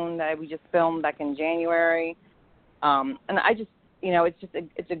soon that we just filmed back in January. And I just,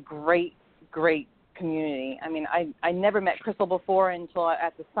 it's a great, great community. I mean, I never met Crystal before until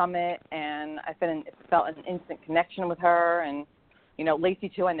at the summit, and I felt an instant connection with her. And, you know, Lacey,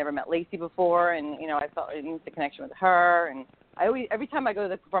 too. I never met Lacey before, and, you know, I felt an instant connection with her. And every time I go to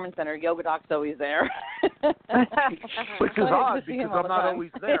the Performance Center, Yoga Doc's always there. Which is odd because I'm not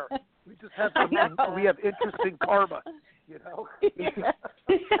always there. We just have we have interesting karma, you know.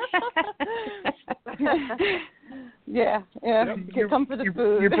 Yeah. Come for the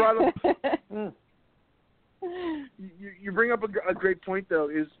food. You brought up. You bring up a great point, though.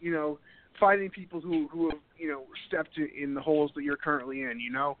 Is, you know, finding people who have, you know, stepped in the holes that you're currently in.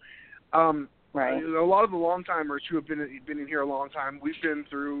 You know. Right. A lot of the long timers who have been in here a long time, we've been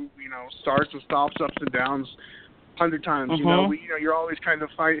through, you know, starts and stops, ups and downs 100 times. You know, you're always kind of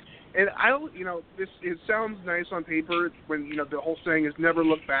fighting. And I don't, you know, it sounds nice on paper when, you know, the whole saying is never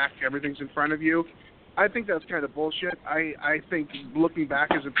look back, everything's in front of you. I think that's kind of bullshit. I think looking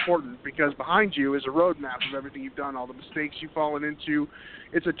back is important because behind you is a roadmap of everything you've done, all the mistakes you've fallen into.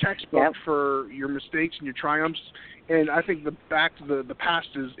 It's a textbook for your mistakes and your triumphs. And I think the past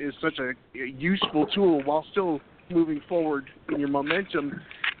is such a useful tool while still moving forward in your momentum.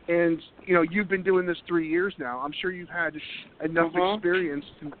 And, you know, you've been doing this 3 years now. I'm sure you've had enough experience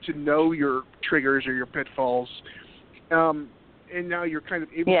to know your triggers or your pitfalls. And now you're kind of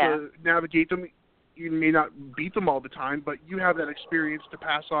able to navigate them. You may not beat them all the time, but you have that experience to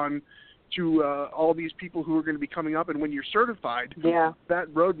pass on to all these people who are going to be coming up. And when you're certified, that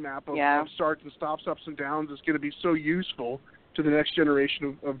roadmap of starts and stops, ups and downs is going to be so useful to the next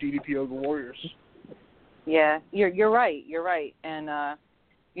generation of DDP Yoga warriors. Yeah, you're right. You're right. And,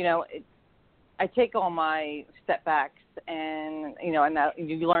 you know, I take all my setbacks and, you know, and that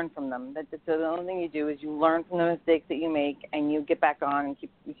you learn from them. That's the only thing you do is you learn from the mistakes that you make and you get back on and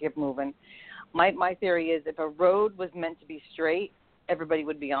keep moving. My theory is if a road was meant to be straight, everybody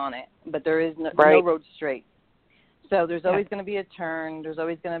would be on it. But there is no road straight. So there's always going to be a turn. There's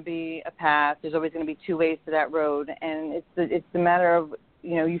always going to be a path. There's always going to be two ways to that road. And it's the matter of,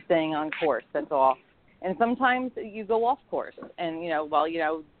 you know, you staying on course. That's all. And sometimes you go off course. And, you know, well, you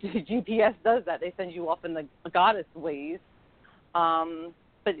know, GPS does that. They send you off in the goddess ways.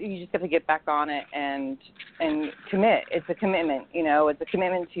 But you just have to get back on it and commit. It's a commitment, you know. It's a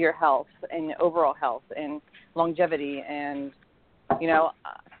commitment to your health and overall health and longevity. And, you know,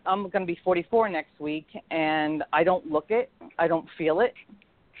 I'm going to be 44 next week, and I don't look it. I don't feel it,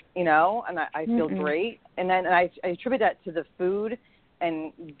 you know, and I feel great. And then I attribute that to the food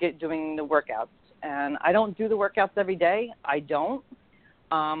and doing the workouts. And I don't do the workouts every day. I don't.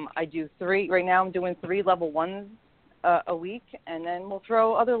 I do 3. Right now I'm doing 3 level 1s a week, and then we'll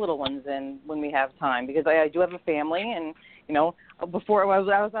throw other little ones in when we have time because I do have a family. And, you know, before I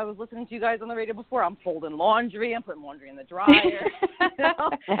was listening to you guys on the radio before, I'm folding laundry, I'm putting laundry in the dryer.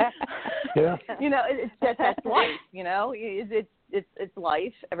 You know, that's life, you know. It's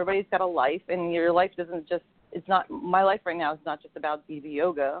life. Everybody's got a life, and your life it's not, my life right now is not just about DDP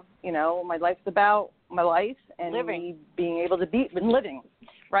yoga, you know. My life's about my life and me being able to be and living.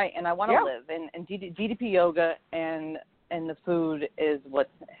 Right, and I want to live, and DDP yoga and the food is what's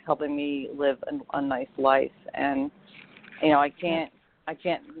helping me live a nice life. And, you know, I can't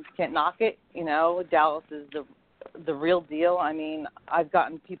knock it. You know, Dallas is the real deal. I mean, I've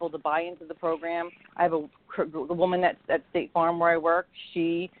gotten people to buy into the program. I have a woman at State Farm where I work.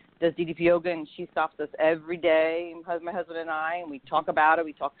 She does DDP yoga, and she stops us every day, my husband and I, and we talk about it.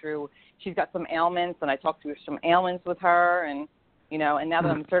 We talk through. She's got some ailments, and I talk through some ailments with her, and. You know, and now that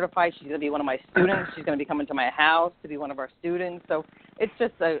I'm certified, she's going to be one of my students. She's going to be coming to my house to be one of our students. So it's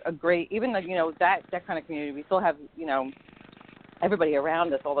just a great, even, you know, that kind of community. We still have, you know, everybody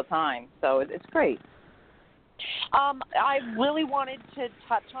around us all the time. So it's great. I really wanted to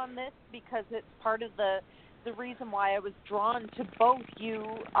touch on this because it's part of the reason why I was drawn to both you,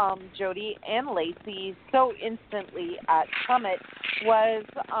 Jody, and Lacey so instantly at Summit was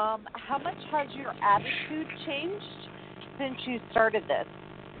how much has your attitude changed since you started this?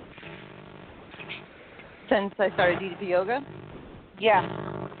 Since I started DDP yoga? Yeah.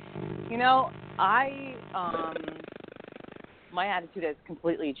 You know, my attitude has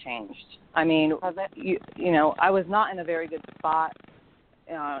completely changed. I mean, you know, I was not in a very good spot,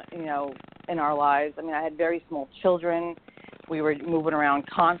 you know, in our lives. I mean, I had very small children. We were moving around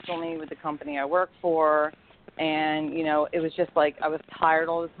constantly with the company I work for. And, you know, it was just like I was tired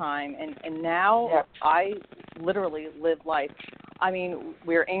all the time. And now I literally live life. I mean,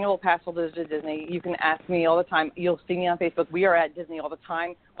 we're annual pass holders to Disney. You can ask me all the time. You'll see me on Facebook. We are at Disney all the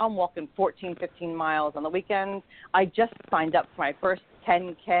time. I'm walking 14, 15 miles on the weekends. I just signed up for my first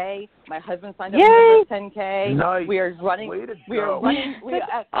 10K. My husband signed up for the 10K. Nice. We are running. Way to We are go. running.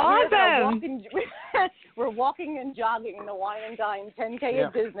 Awesome. We're walking and jogging in the Wine and Dine 10K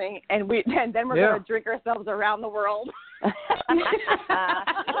at Disney, and then we're going to drink ourselves around the world.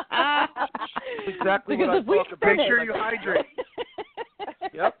 Exactly because what I thought. Make sure you hydrate.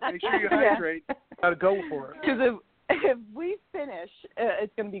 Yep. Make sure you hydrate. Got to go for it. Because if we finish,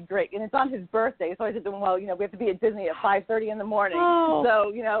 it's going to be great. And it's on his birthday, so I said to him, well, we have to be at Disney at 5:30 in the morning. Oh.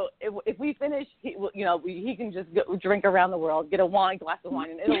 So, if we finish, he can just go drink around the world, get a glass of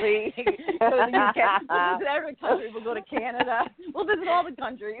wine in Italy, go to the UK, we'll visit every country, we'll go to Canada, we'll visit all the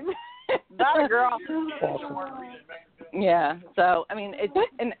countries. That girl. Awesome. Yeah. So, I mean,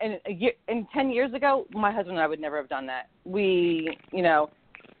 in 10 years ago, my husband and I would never have done that. We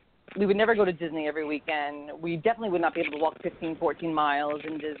would never go to Disney every weekend. We definitely would not be able to walk 15, 14 miles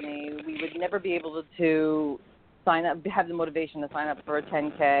in Disney. We would never be able to sign up, have the motivation to sign up for a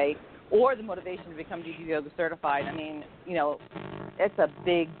 10K or the motivation to become DDP Yoga certified. I mean, it's a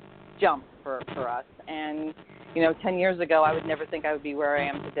big jump for us. And, 10 years ago, I would never think I would be where I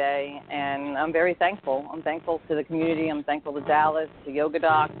am today. And I'm very thankful. I'm thankful to the community. I'm thankful to Dallas, to Yoga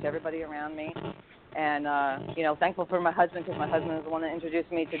Docs, to everybody around me. And, thankful for my husband because my husband is the one that introduced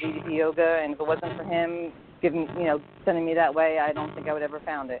me to DDP Yoga. And if it wasn't for him sending me that way, I don't think I would ever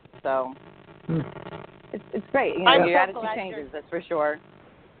found it. So it's great. Your attitude changes, that's for sure.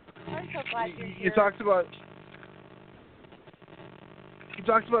 I'm so glad you're here. You talked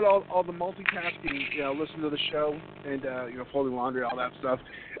about all the multitasking, listen to the show and folding laundry, all that stuff.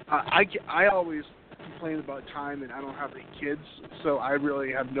 I always complain about time, and I don't have any kids, so I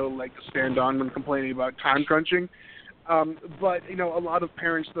really have no leg to stand on when complaining about time crunching. But a lot of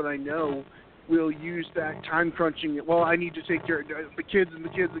parents that I know will use that time crunching. Well, I need to take care of the kids.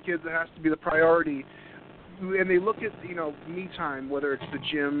 It has to be the priority. And they look at me time, whether it's the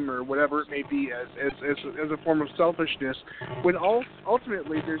gym or whatever it may be, as a form of selfishness. When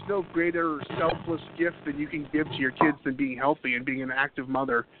ultimately there's no greater selfless gift that you can give to your kids than being healthy and being an active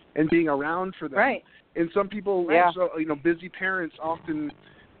mother and being around for them. Right. And some people, busy parents often,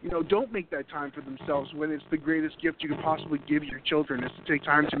 don't make that time for themselves when it's the greatest gift you could possibly give your children is to take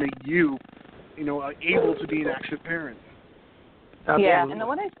time to make you, able to be an active parent. Absolutely. Yeah, and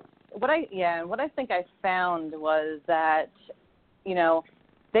what I think I found was that,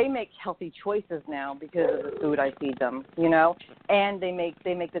 they make healthy choices now because of the food I feed them, and they make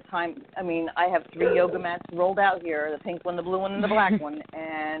the time. I mean, I have 3 yoga mats rolled out here, the pink one, the blue one, and the black one,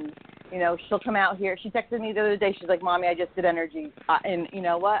 and she'll come out here. She texted me the other day. She's like, "Mommy, I just did energy," and you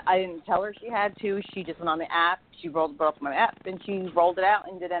know what? I didn't tell her she had to. She just went on the app. She brought up my app, and she rolled it out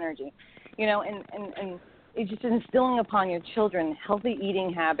and did energy, and it's just instilling upon your children healthy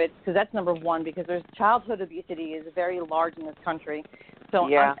eating habits, because that's number one, because there's childhood obesity is very large in this country. So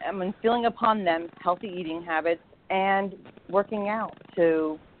I'm instilling upon them healthy eating habits and working out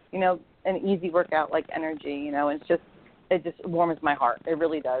to, an easy workout like energy, it just warms my heart. It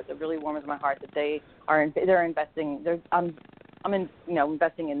really does. It really warms my heart that they're investing. I'm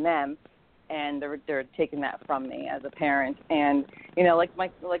investing in them. And they're taking that from me as a parent, and like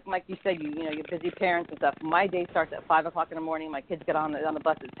Mike, you said, you're busy parents and stuff. My day starts at 5:00 in the morning. My kids get on the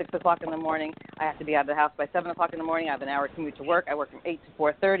bus at 6:00 in the morning. I have to be out of the house by 7:00 in the morning. I have an hour commute to work. I work from 8 to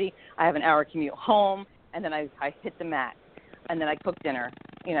 4:30. I have an hour commute home, and then I hit the mat, and then I cook dinner.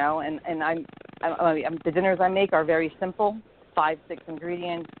 And the dinners I make are very simple. 5-6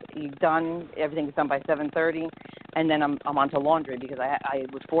 ingredients. You've done everything's done by 7:30, and then I'm on to laundry because I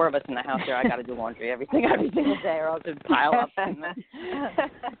with 4 of us in the house here. I got to do laundry every single day, or else it'd pile up and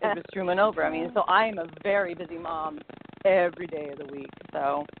it was streaming over. I mean, so I am a very busy mom every day of the week.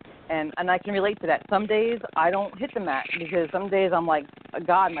 So, and I can relate to that. Some days I don't hit the mat because some days I'm like,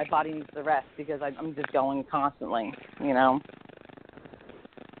 God, my body needs the rest because I'm just going constantly.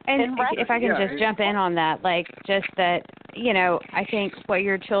 And if I can just jump in on that, just that, I think what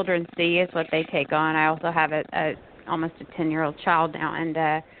your children see is what they take on. I also have a almost a 10-year-old child now, and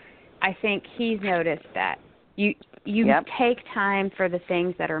I think he's noticed that you take time for the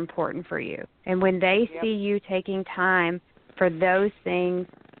things that are important for you. And when they see you taking time for those things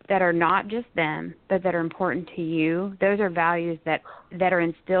that are not just them, but that are important to you, those are values that are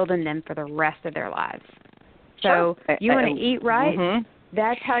instilled in them for the rest of their lives. So you want to eat right? Mm-hmm.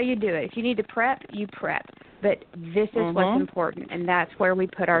 That's how you do it. If you need to prep, you prep. But this is what's important, and that's where we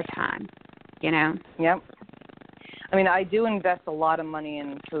put our time, Yep. I mean, I do invest a lot of money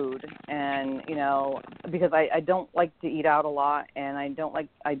in food, and, because I don't like to eat out a lot, and I don't like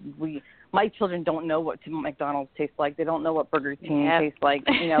my children don't know what McDonald's tastes like. They don't know what Burger King tastes like,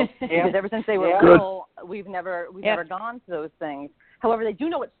 because ever since they were little, we've never gone to those things. However, they do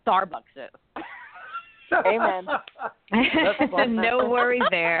know what Starbucks is. Amen. No worries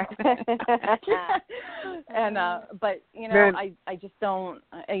there. And but Man. I just don't.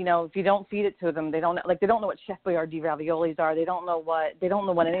 If you don't feed it to them, they don't know what Chef Boyardee raviolis are. They don't know what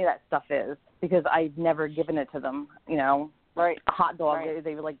any of that stuff is because I've never given it to them. Right. A hot dog. Right.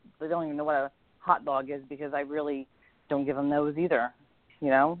 They don't even know what a hot dog is because I really don't give them those either.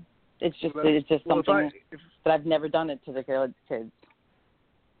 It's just something that I've never done it to the kids.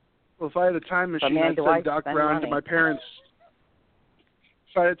 Well, if I had a time machine, I'd send Doc Brown to my parents.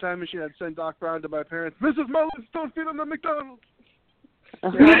 If I had a time machine, I'd send Doc Brown to my parents. Mrs. Mullins, don't feed them the McDonald's. I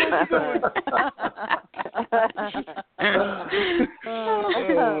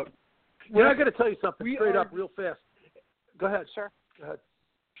got to tell you something straight up, real fast. Go ahead. Sure. Go ahead.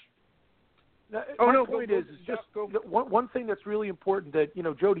 My point is just one thing that's really important that,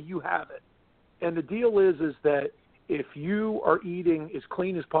 Jody, you have it. And the deal is that if you are eating as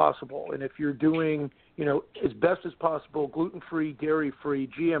clean as possible and if you're doing, as best as possible, gluten-free, dairy-free,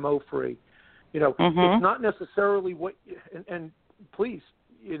 GMO-free, it's not necessarily what – and please,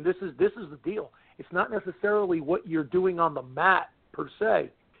 this is the deal. It's not necessarily what you're doing on the mat per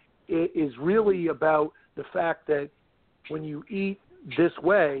se. It is really about the fact that when you eat this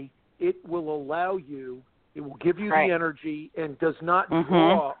way, it will allow you, it will give you the energy and does not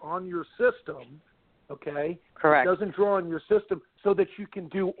draw on your system, okay? Correct. It doesn't draw on your system so that you can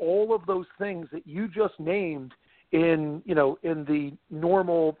do all of those things that you just named in the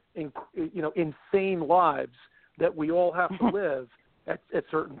normal, insane lives that we all have to live at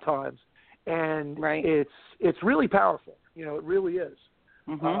certain times. And it's really powerful. It really is.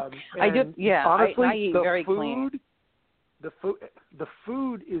 I do. Yeah, honestly, I eat very clean. The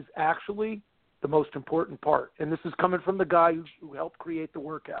food is actually the most important part, and this is coming from the guy who helped create the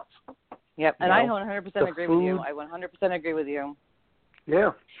workouts. Yep, and I 100% agree with you. I 100% agree with you.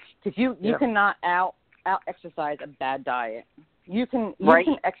 Yeah, because you cannot out exercise a bad diet. You can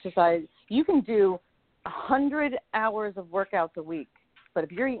exercise. You can do 100 hours of workouts a week, but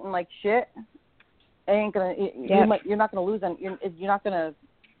if you're eating like shit, it ain't gonna. You're not gonna lose. You're not gonna.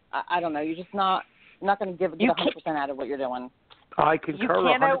 I don't know. You're just not gonna give 100% out of what you're doing. I concur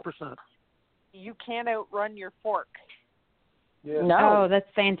 100%. You can't outrun your fork. Yeah. No. Oh, that's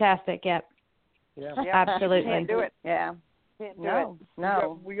fantastic. Yep. Yeah. Absolutely. You can't do it. Yeah. Can't do No. it.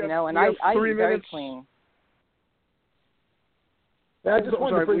 No. We got and I eat very clean. Yeah, I just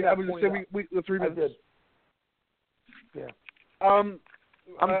wanted to bring that point up. The 3 minutes. I did. Yeah. I know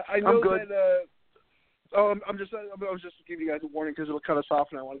I'm good. that. I was just giving you guys a warning because it'll cut us off,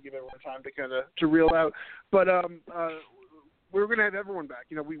 and I want to give everyone time to kind of to reel out. But we're going to have everyone back.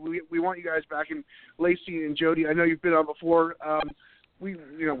 We want you guys back, and Lacey and Jody. I know you've been on before. We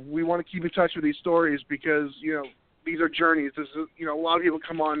want to keep in touch with these stories because these are journeys. This is, a lot of people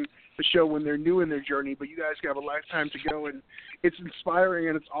come on the show when they're new in their journey, but you guys have a lifetime to go, and it's inspiring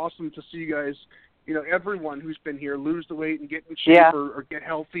and it's awesome to see you guys. Everyone who's been here lose the weight and get in shape or get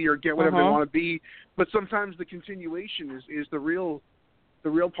healthy or get whatever they want to be. But sometimes the continuation is the real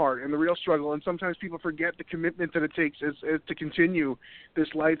part and the real struggle. And sometimes people forget the commitment that it takes is to continue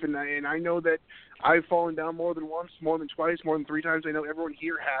this life. And I know that I've fallen down more than once, more than twice, more than 3 times. I know everyone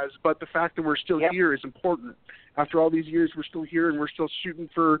here has. But the fact that we're still here is important. After all these years, we're still here and we're still shooting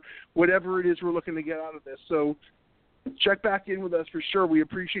for whatever it is we're looking to get out of this. So check back in with us for sure. We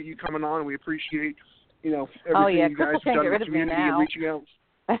appreciate you coming on, and we appreciate, everything you guys have done in the community and reaching out.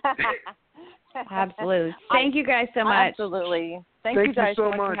 Absolutely. Thank you guys so much. Absolutely. Thank you guys so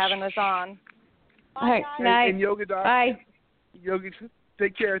much for having us on. All right. Night. And Yoga Doc. Bye. Yoga,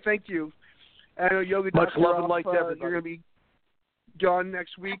 take care. Thank you. I know Yoga Doc. Much love and light to everybody. You're going to be gone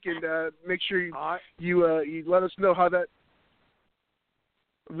next week, and make sure you let us know how the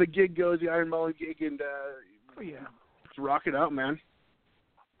gig goes, the Iron Mullen gig, and rock it out, man.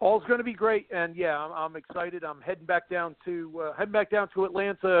 All's going to be great, and I'm excited. I'm heading back down to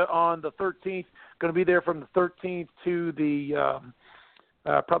Atlanta on the 13th. Going to be there from the 13th to the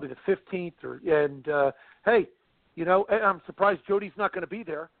probably the 15th. Hey, I'm surprised Jody's not going to be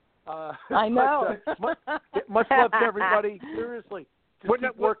there. I know. Much love to everybody. Seriously, just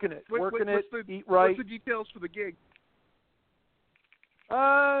keep working it. Eat right. What's the details for the gig?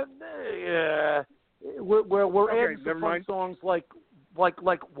 We're adding some fun songs like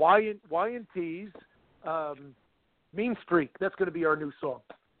Y&T's Mean Streak. That's going to be our new song.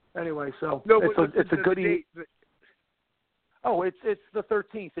 Anyway, so it's a goodie. It's the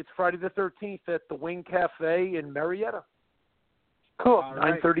 13th. It's Friday the 13th at the Wing Cafe in Marietta. Cool.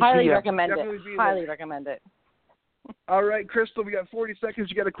 9:30 p.m. Highly recommend it. All right, Crystal, we got 40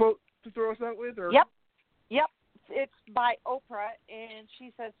 seconds. You got a quote to throw us out with? Or? Yep. It's by Oprah, and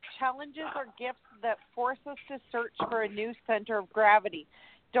she says, challenges are gifts that force us to search for a new center of gravity.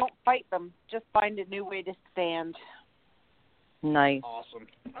 Don't fight them. Just find a new way to stand. Nice. Awesome.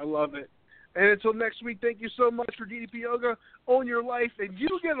 I love it. And until next week, thank you so much for DDP Yoga. Own your life, and you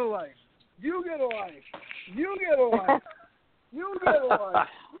get a life. You get a life. You get a life. You get a life.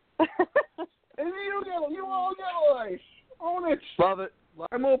 And you all get a life. Own it. Love it.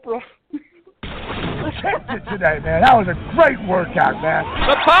 I'm Oprah. Kicked it today, man. That was a great workout, man.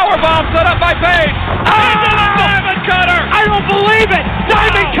 The power bomb set up by Page. Into the Diamond Cutter. I don't believe it.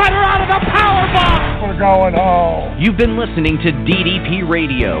 Diamond Cutter out of the power bomb. We're going home. You've been listening to DDP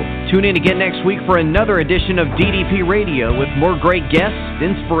Radio. Tune in again next week for another edition of DDP Radio with more great guests,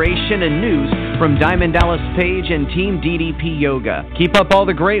 inspiration, and news from Diamond Dallas Page and Team DDP Yoga. Keep up all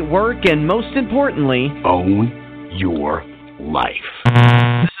the great work and, most importantly, own your life.